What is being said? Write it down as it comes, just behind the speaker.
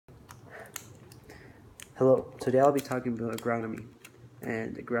Hello, today I'll be talking about agronomy,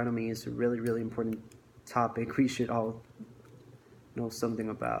 and agronomy is a really important topic we should all know something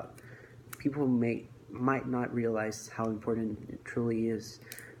about. People might not realize how important it truly is,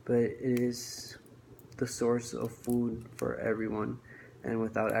 but it is the source of food for everyone, and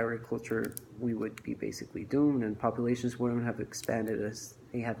without agriculture we would be basically doomed, and populations wouldn't have expanded as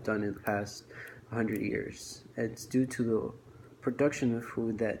they have done in the past 100 years. It's due to the production of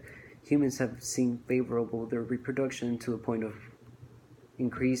food that humans have seen favorable their reproduction to the point of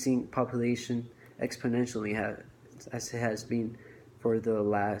increasing population exponentially as it has been for the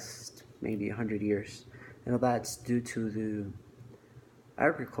last maybe 100 years. And that's due to the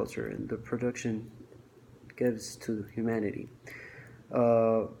agriculture and the production gives to humanity.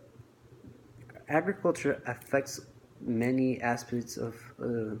 Agriculture affects many aspects of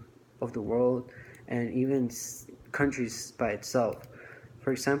the world and even countries by itself.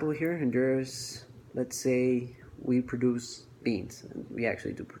 For example, here in Honduras, let's say we produce beans, and we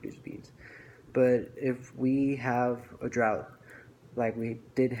actually do produce beans. But if we have a drought, like we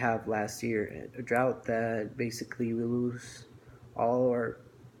did have last year, a drought that basically we lose all our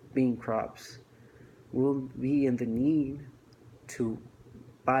bean crops, we'll be in the need to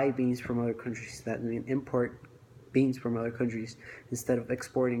buy beans from other countries. That means import beans from other countries instead of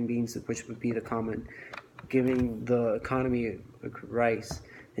exporting beans, which would be the common, giving the economy a rise.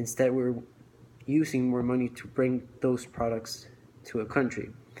 Instead, we're using more money to bring those products to a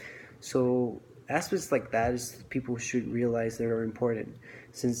country. So aspects like that is people should realize that are important,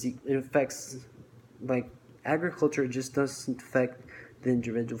 since it affects, like, agriculture just doesn't affect the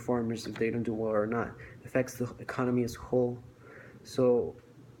individual farmers if they don't do well or not. It affects the economy as a whole. So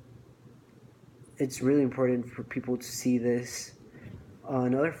it's really important for people to see this.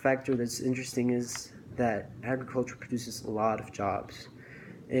 Another factor that's interesting is that agriculture produces a lot of jobs.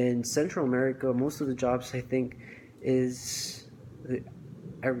 In Central America, most of the jobs, I think, is the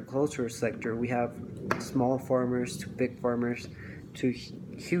agricultural sector. We have small farmers to big farmers to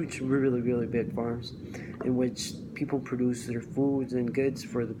huge, really big farms in which people produce their foods and goods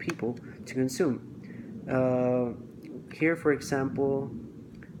for the people to consume. Here, for example,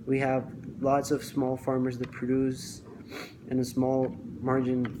 we have lots of small farmers that produce in a small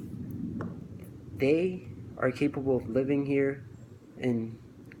margin. They are capable of living here and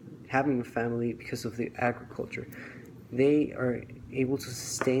having a family because of the agriculture. They are able to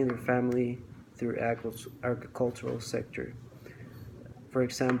sustain their family through agricultural sector. For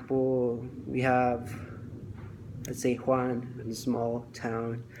example, we have, let's say, Juan in a small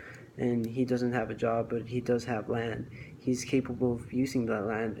town, and he doesn't have a job, but he does have land. He's capable of using that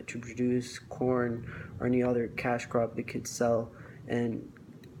land to produce corn or any other cash crop they could sell and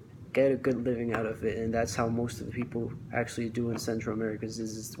get a good living out of it. And that's how most of the people actually do in Central America. This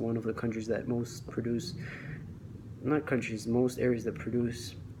is one of the countries that most produce, not countries, most areas that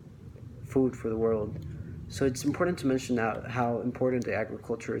produce food for the world. So it's important to mention how important the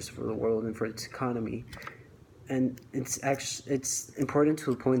agriculture is for the world and for its economy. And it's important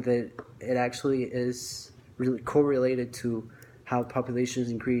to the point that it actually is really correlated to how populations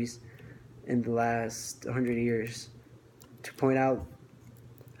increase in the last 100 years. To point out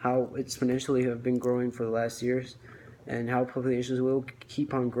how exponentially have been growing for the last years and how populations will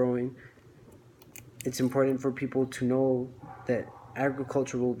keep on growing, it's important for people to know that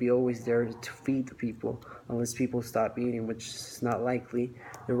agriculture will be always there to feed the people. Unless people stop eating, which is not likely,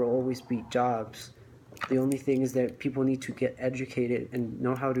 there will always be jobs. The only thing is that people need to get educated and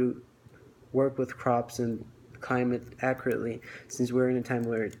know how to work with crops and climate accurately, since we're in a time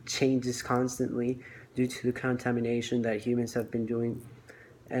where it changes constantly due to the contamination that humans have been doing.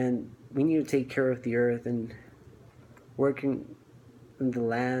 And we need to take care of the earth, and working in the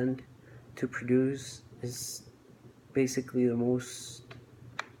land to produce is basically the most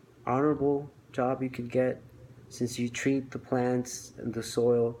honorable job you could get, since you treat the plants and the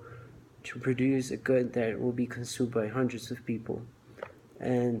soil to produce a good that will be consumed by hundreds of people.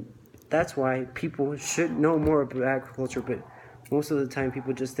 And that's why people should know more about agriculture, but most of the time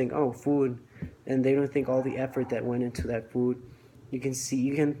people just think, oh, food, and they don't think all the effort that went into that food. You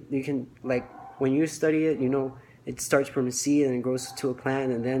can like, when you study it, you know it starts from a seed and it grows to a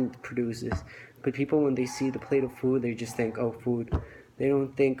plant and then produces. But people, when they see the plate of food, they just think, oh, food. They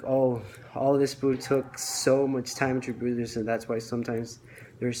don't think, oh, all this food took so much time to produce, and that's why sometimes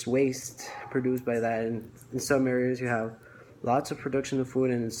there's waste produced by that. And in some areas you have lots of production of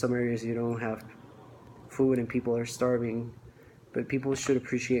food, and in some areas you don't have food and people are starving. But people should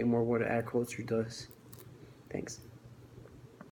appreciate more what agriculture does. Thanks.